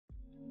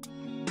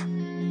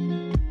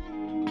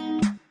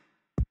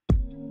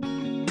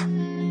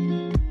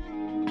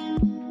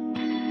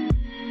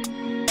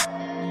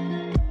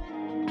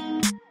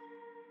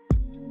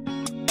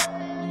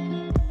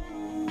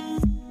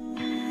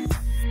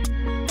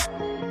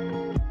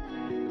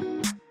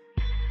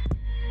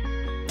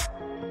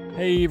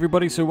Hey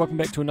everybody, so welcome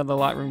back to another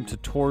Lightroom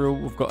tutorial.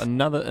 We've got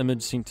another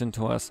image sent in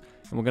to us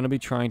and we're going to be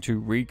trying to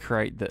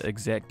recreate the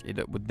exact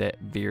edit with that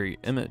very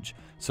image.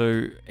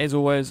 So as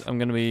always, I'm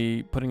going to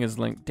be putting his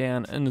link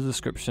down in the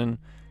description,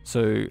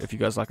 so if you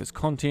guys like his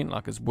content,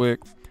 like his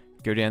work,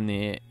 go down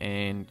there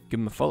and give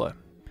him a follow.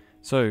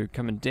 So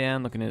coming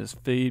down, looking at his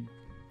feed,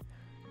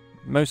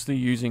 mostly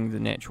using the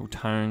natural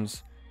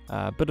tones,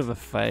 a bit of a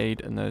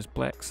fade in those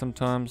blacks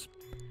sometimes,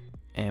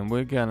 and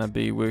we're going to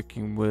be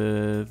working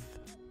with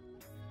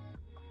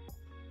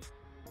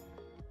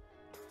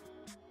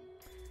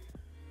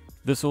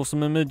this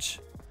awesome image,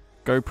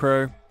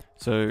 GoPro.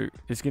 So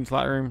let's get into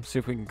Lightroom, see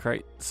if we can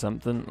create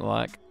something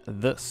like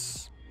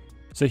this.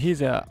 So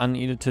here's our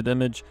unedited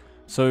image.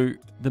 So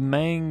the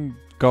main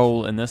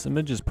goal in this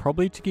image is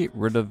probably to get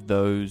rid of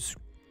those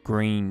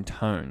green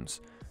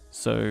tones.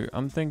 So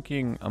I'm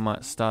thinking I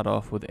might start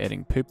off with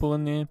adding purple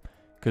in there,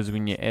 because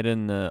when you add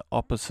in the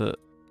opposite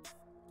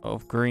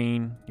of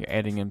green, you're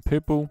adding in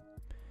purple.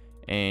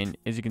 And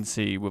as you can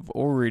see, we've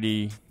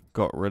already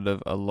got rid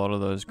of a lot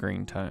of those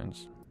green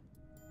tones.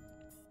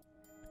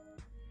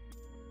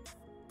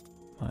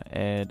 I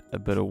add a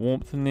bit of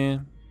warmth in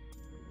there.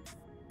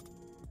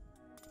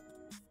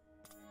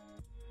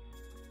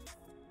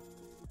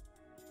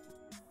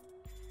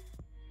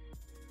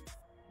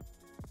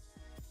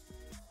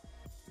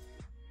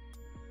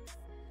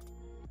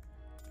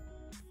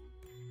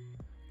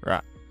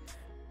 Right.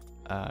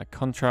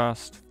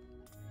 Contrast.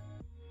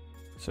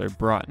 So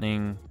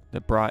brightening the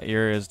bright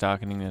areas,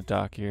 darkening the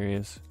dark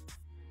areas.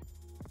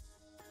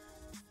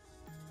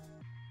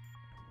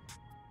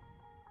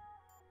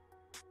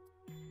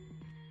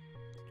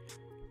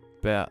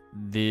 About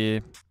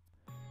there.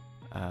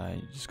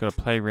 You just got to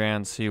play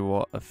around, see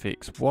what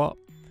affects what.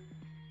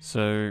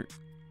 So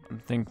I'm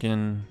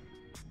thinking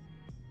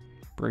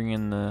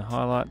bringing the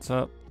highlights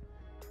up.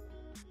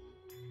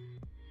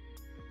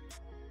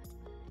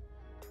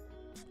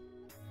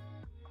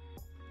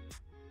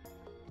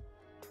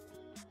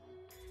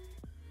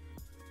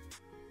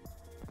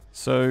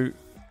 So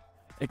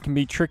it can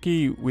be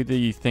tricky whether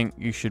you think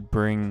you should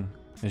bring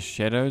the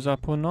shadows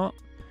up or not,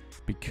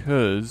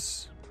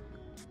 because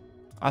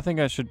I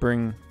think I should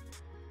bring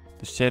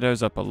the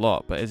shadows up a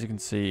lot, but as you can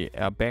see,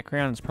 our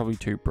background is probably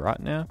too bright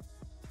now.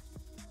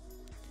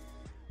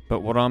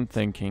 But what I'm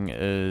thinking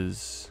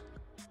is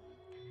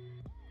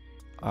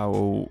I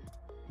will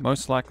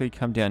most likely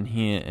come down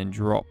here and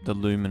drop the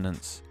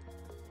luminance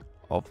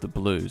of the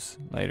blues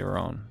later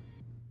on.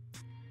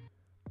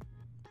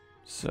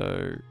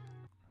 So,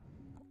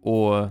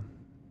 or I'm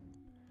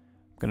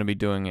going to be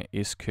doing an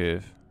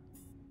S-curve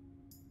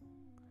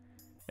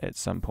at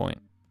some point.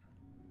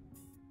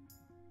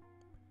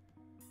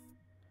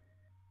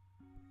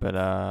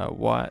 But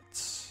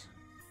whites,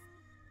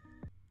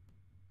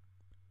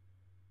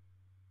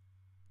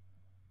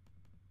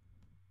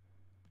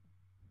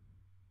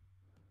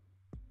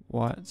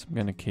 I'm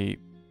going to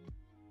keep.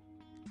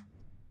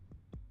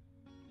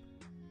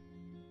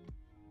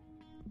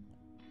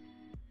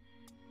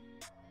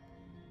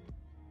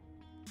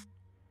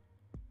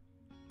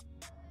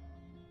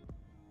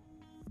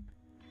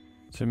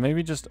 So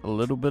maybe just a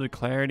little bit of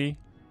clarity.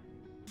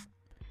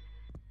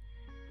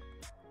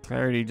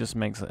 Clarity just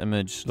makes the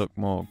image look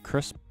more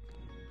crisp.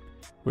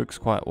 Works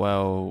quite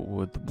well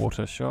with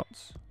water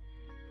shots.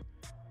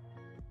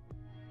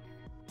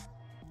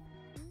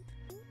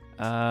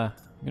 I'm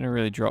going to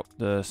really drop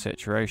the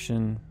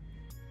saturation.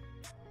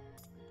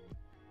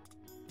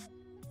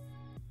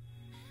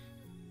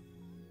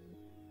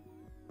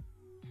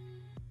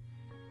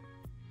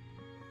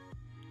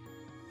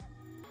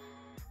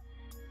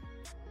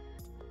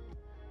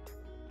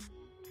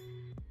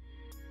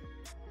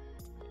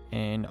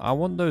 And I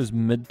want those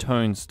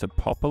mid-tones to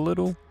pop a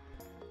little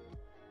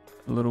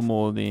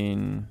more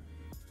than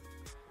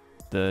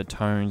the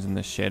tones and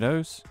the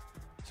shadows.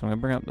 So I'm going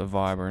to bring up the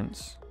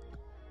vibrance,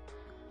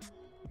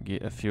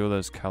 get a few of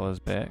those colors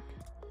back.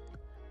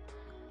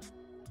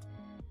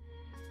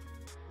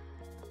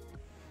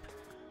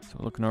 So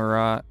looking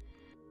alright.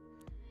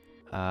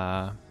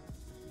 So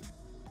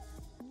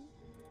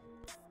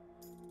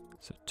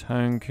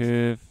tone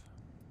curve.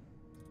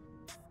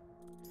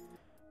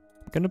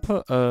 I'm going to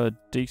put a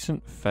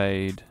decent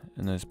fade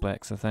in those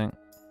blacks, I think.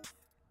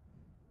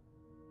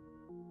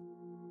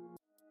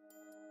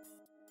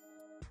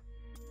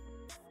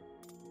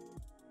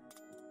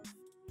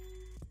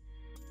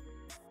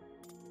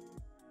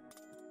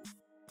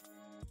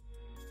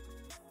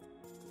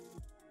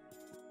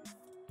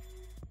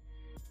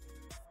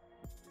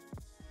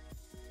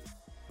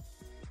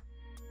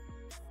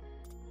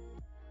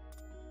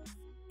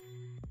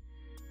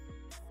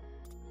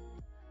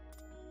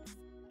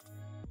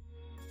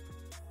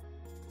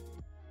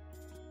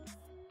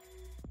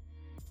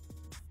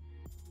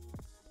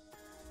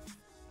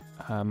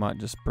 I might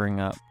just bring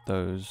up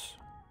those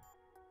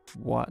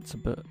whites a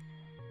bit.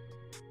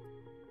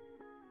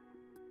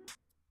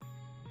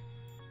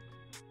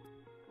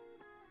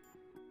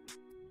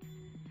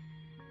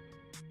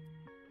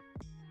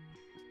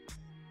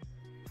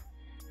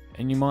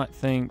 And you might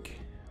think,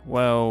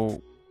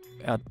 well,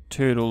 our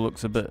turtle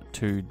looks a bit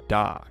too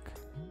dark,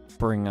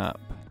 bring up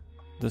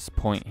this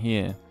point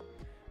here,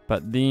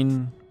 but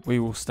then we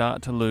will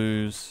start to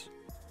lose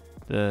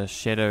the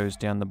shadows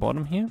down the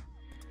bottom here,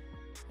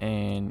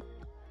 and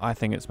I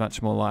think it's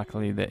much more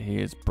likely that he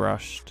has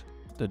brushed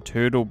the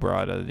turtle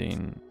brighter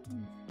than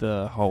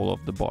the whole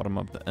of the bottom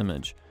of the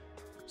image.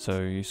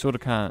 So you sort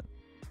of can't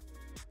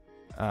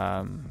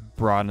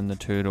brighten the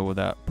turtle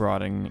without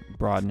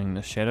brightening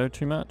the shadow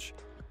too much.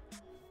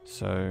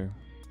 So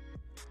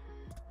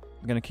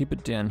I'm going to keep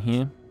it down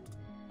here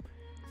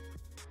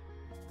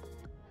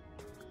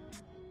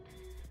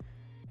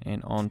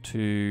and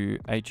onto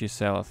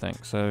HSL, I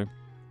think. So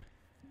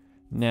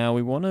now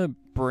we want to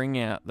bring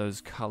out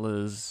those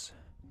colors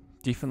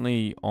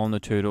definitely on the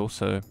turtle,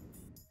 so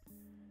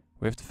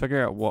we have to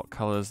figure out what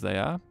colors they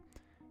are.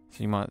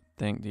 So you might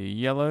think they're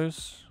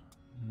yellows,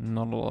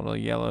 not a lot of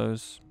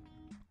yellows,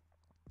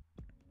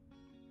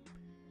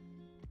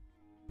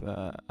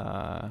 but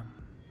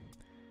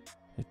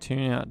they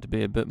turn out to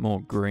be a bit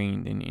more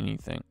green than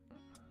anything.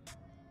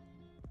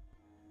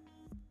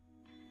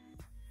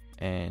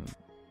 And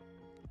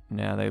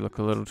now they look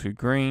a little too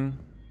green,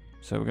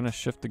 so we're going to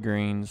shift the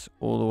greens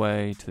all the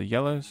way to the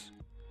yellows,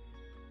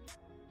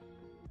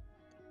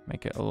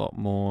 make it a lot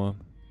more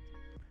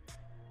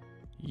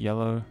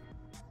yellow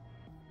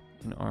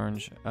and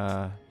orange.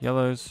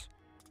 Yellows,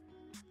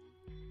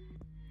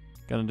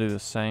 gonna do the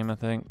same, I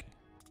think.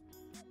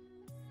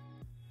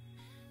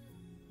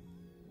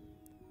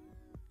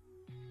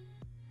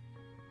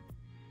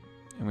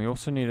 And we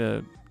also need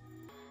to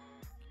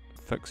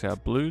fix our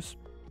blues.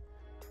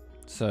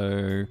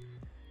 So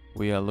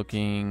we are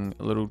looking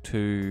a little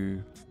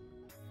too,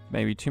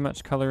 maybe too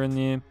much color in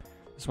there.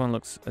 This one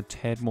looks a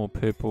tad more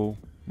purple,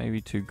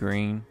 maybe too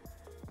green.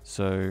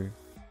 So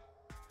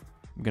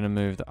I'm going to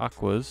move the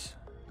aquas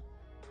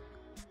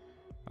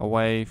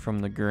away from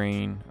the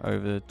green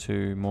over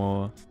to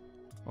more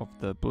of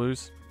the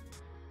blues.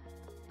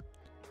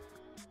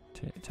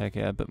 Take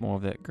out a bit more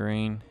of that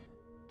green.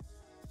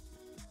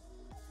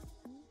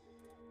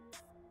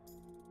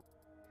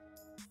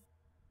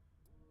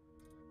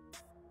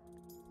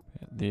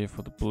 There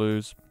for the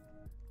blues.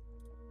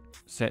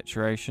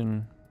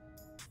 Saturation.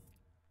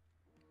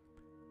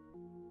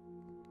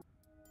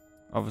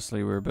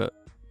 Obviously we're a bit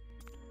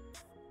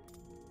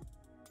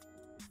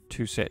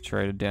too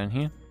saturated down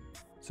here,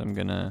 so I'm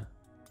gonna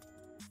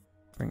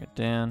bring it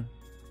down.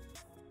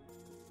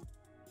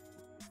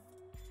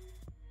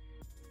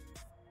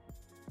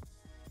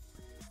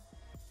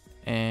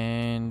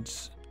 And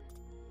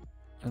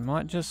I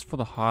might just, for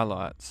the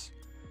highlights,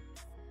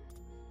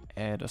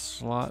 add a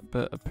slight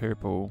bit of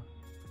purple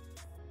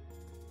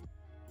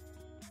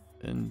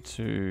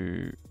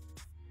into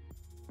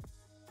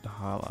the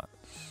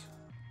highlights.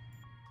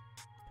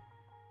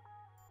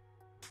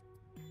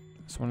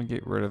 Just want to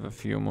get rid of a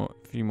few more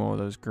of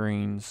those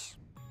greens.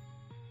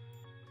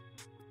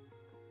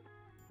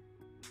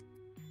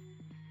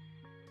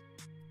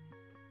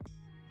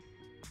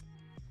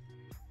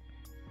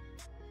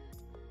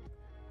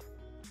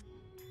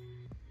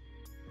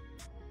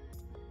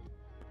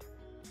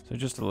 So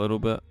just a little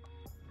bit.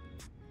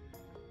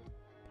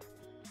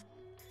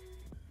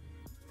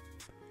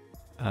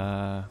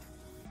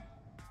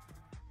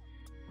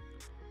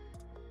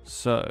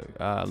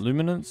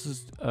 Luminance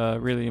is a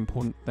really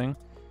important thing.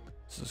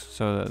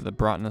 So the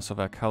brightness of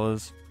our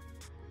colors.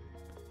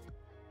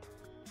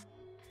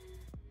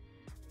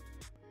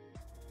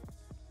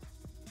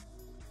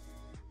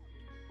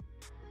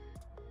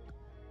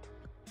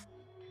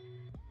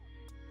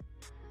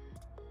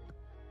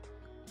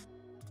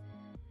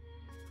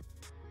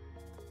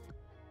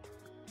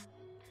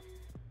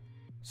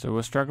 So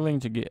we're struggling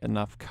to get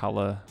enough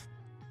color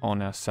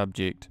on our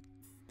subject.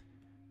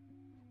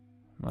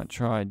 Might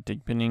try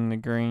deepening the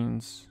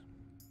greens.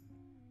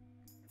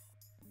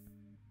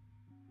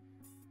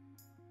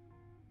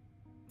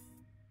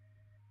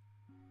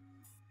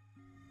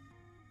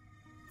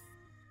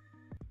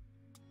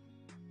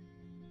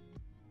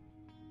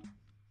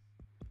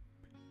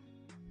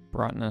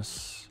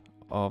 Brightness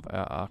of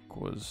our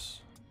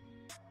aquas.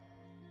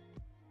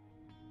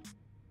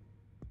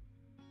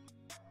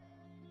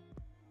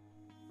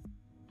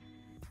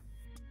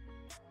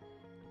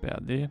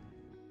 About there.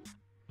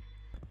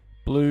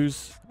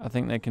 Blues, I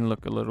think they can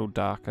look a little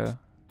darker.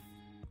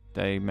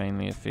 They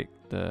mainly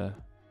affect the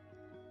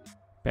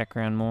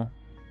background more.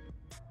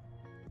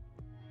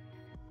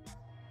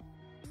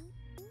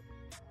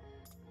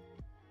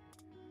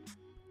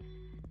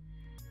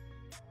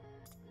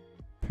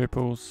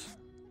 Purples,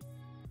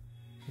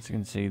 as you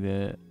can see,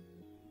 they're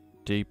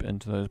deep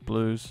into those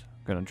blues.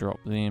 I'm going to drop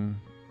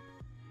them.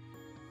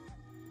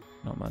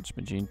 Not much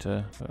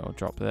magenta, but I'll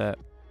drop that.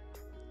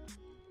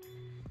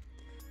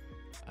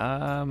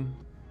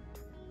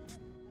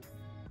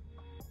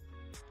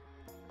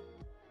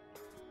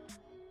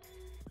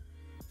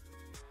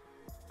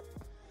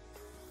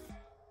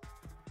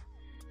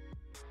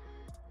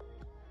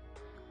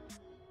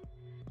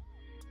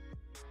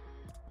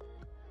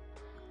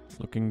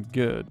 Looking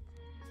good.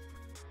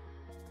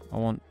 I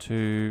want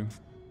to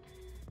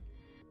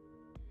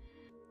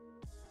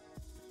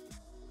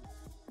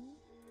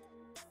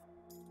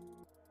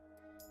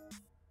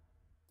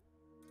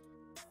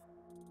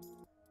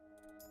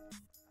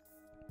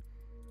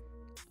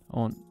I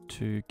want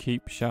to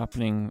keep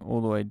sharpening all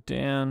the way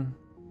down.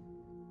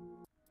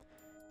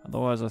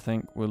 Otherwise I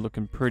think we're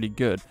looking pretty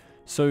good.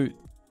 So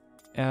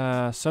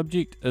our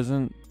subject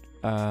isn't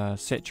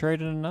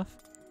saturated enough,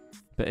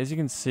 but as you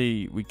can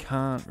see we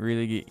can't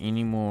really get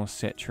any more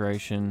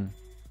saturation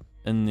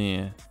in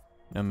there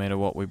no matter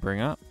what we bring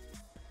up.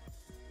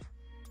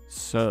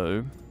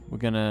 So we're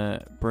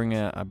gonna bring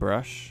out a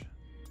brush.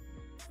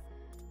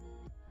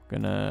 We're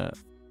gonna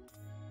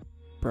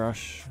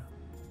brush.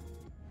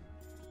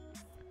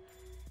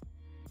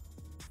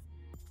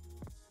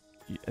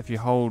 If you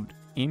hold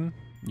M,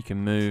 you can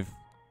move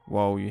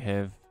while you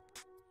have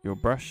your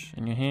brush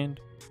in your hand.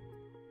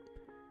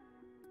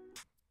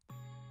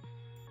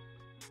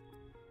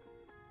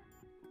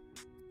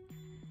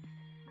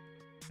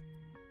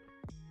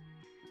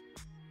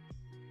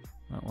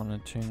 Might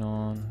want to turn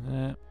on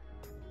that.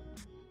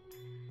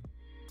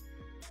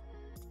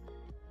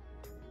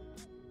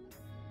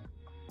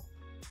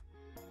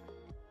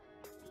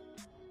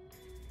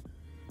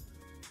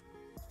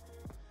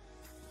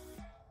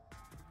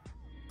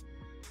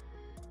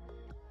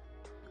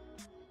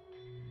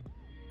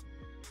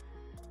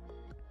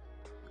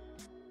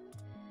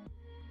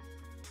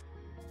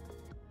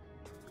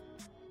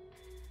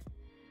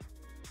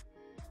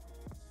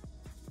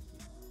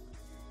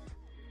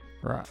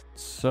 Right,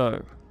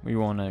 so we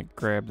want to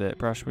grab that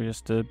brush we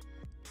just did,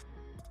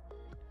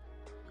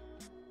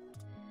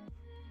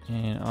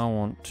 and I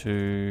want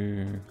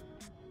to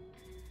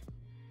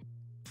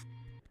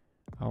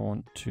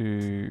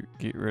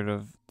get rid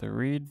of the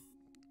red,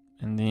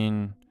 and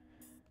then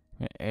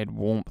add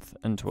warmth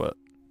into it,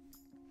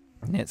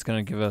 and that's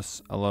going to give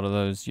us a lot of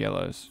those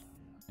yellows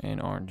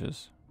and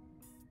oranges.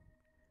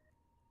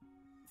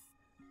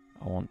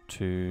 I want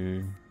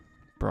to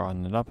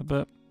brighten it up a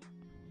bit.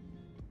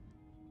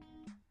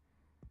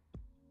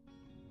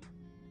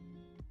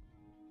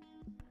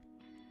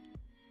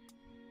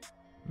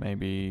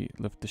 Maybe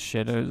lift the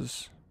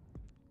shadows.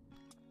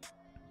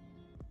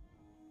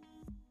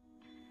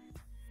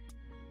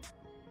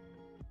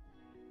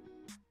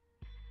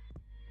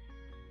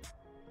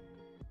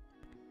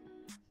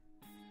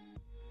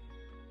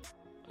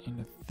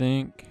 And I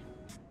think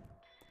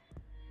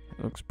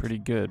it looks pretty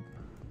good.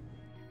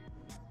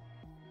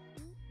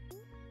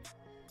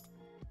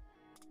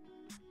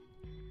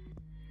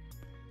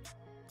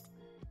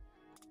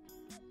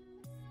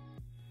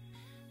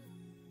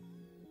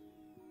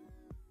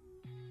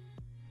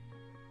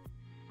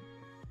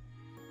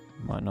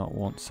 Might not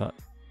want such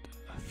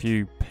a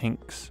few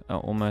pinks are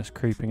almost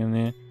creeping in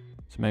there,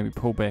 so maybe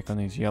pull back on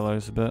these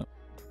yellows a bit.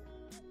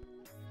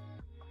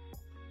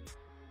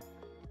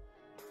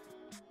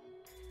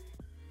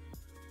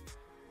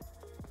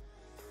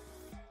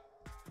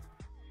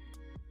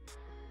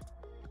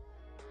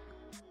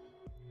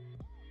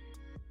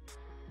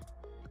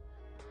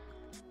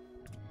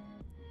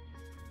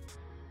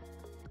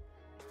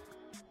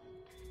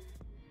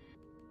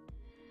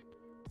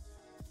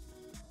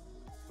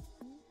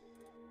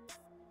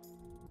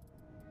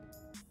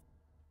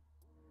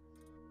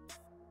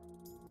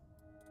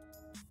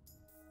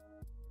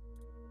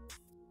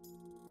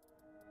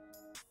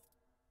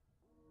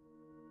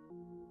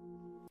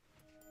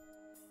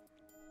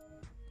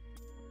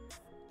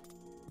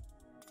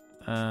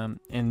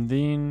 And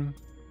then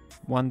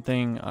one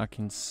thing I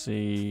can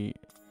see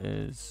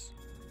is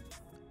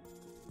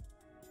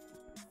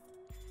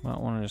might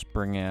want to just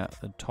bring out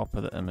the top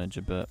of the image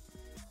a bit.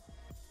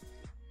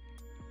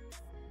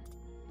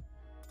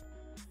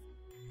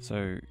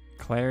 So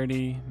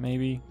clarity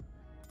maybe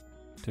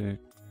to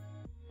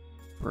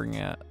bring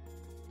out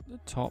the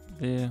top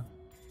there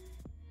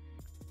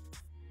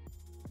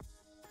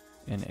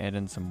and add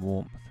in some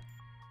warmth.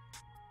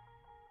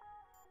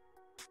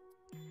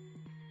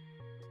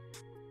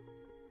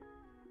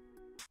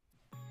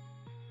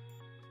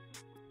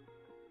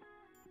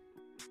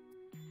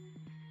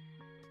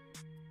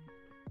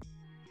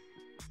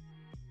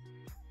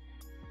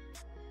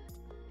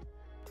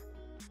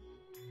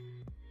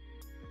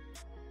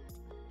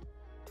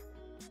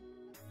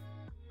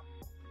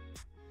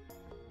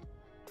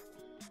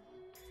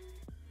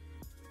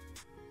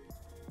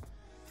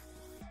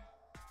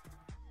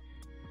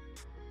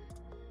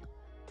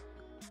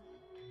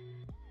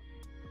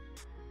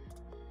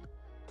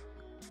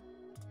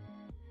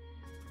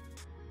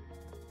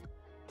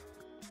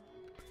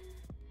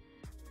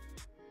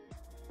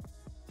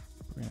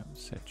 Bring up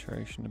the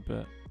saturation a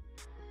bit.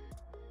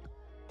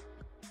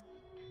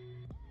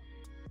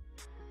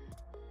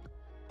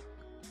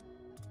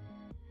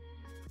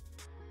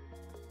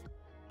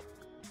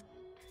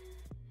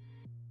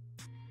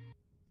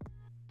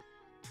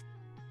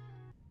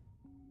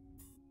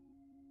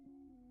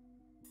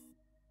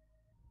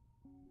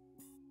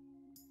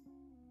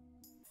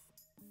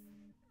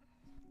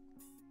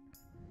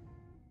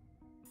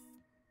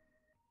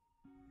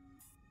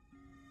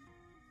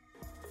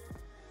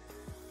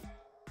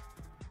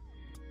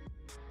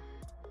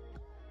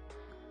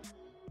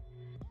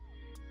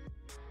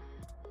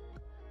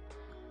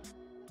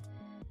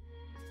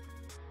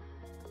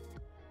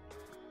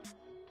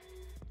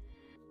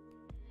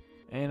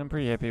 And I'm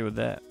pretty happy with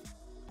that.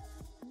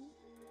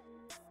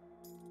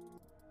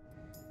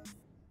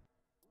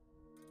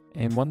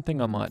 And one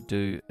thing I might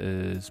do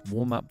is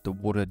warm up the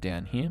water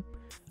down here.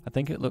 I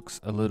think it looks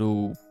a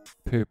little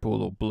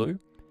purple or blue.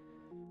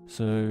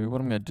 So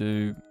what I'm going to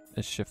do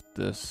is shift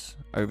this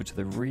over to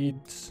the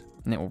reds,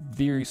 and that will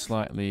very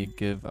slightly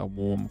give a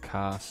warm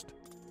cast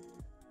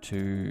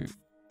to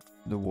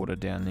the water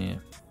down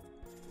there.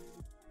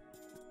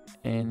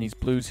 And these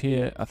blues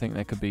here, I think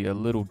they could be a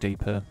little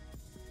deeper.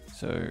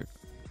 So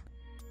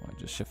I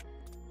just shift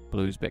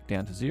blues back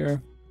down to 0.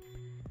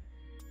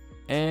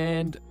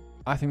 And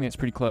I think that's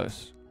pretty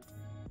close.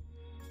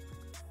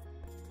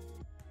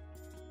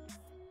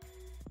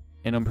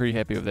 And I'm pretty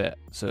happy with that.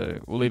 So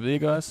we'll leave it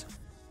there, guys.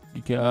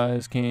 You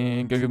guys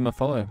can go give them a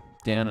follow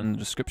down in the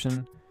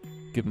description.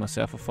 Give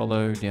myself a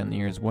follow down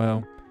there as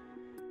well.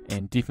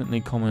 And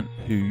definitely comment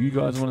who you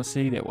guys want to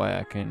see. That way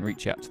I can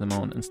reach out to them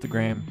on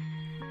Instagram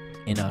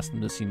and ask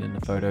them to send in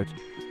a photo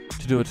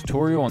to do a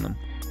tutorial on them.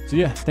 So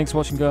yeah, thanks for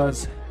watching,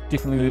 guys.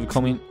 Definitely leave a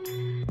comment,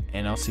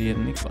 and I'll see you in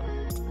the next one.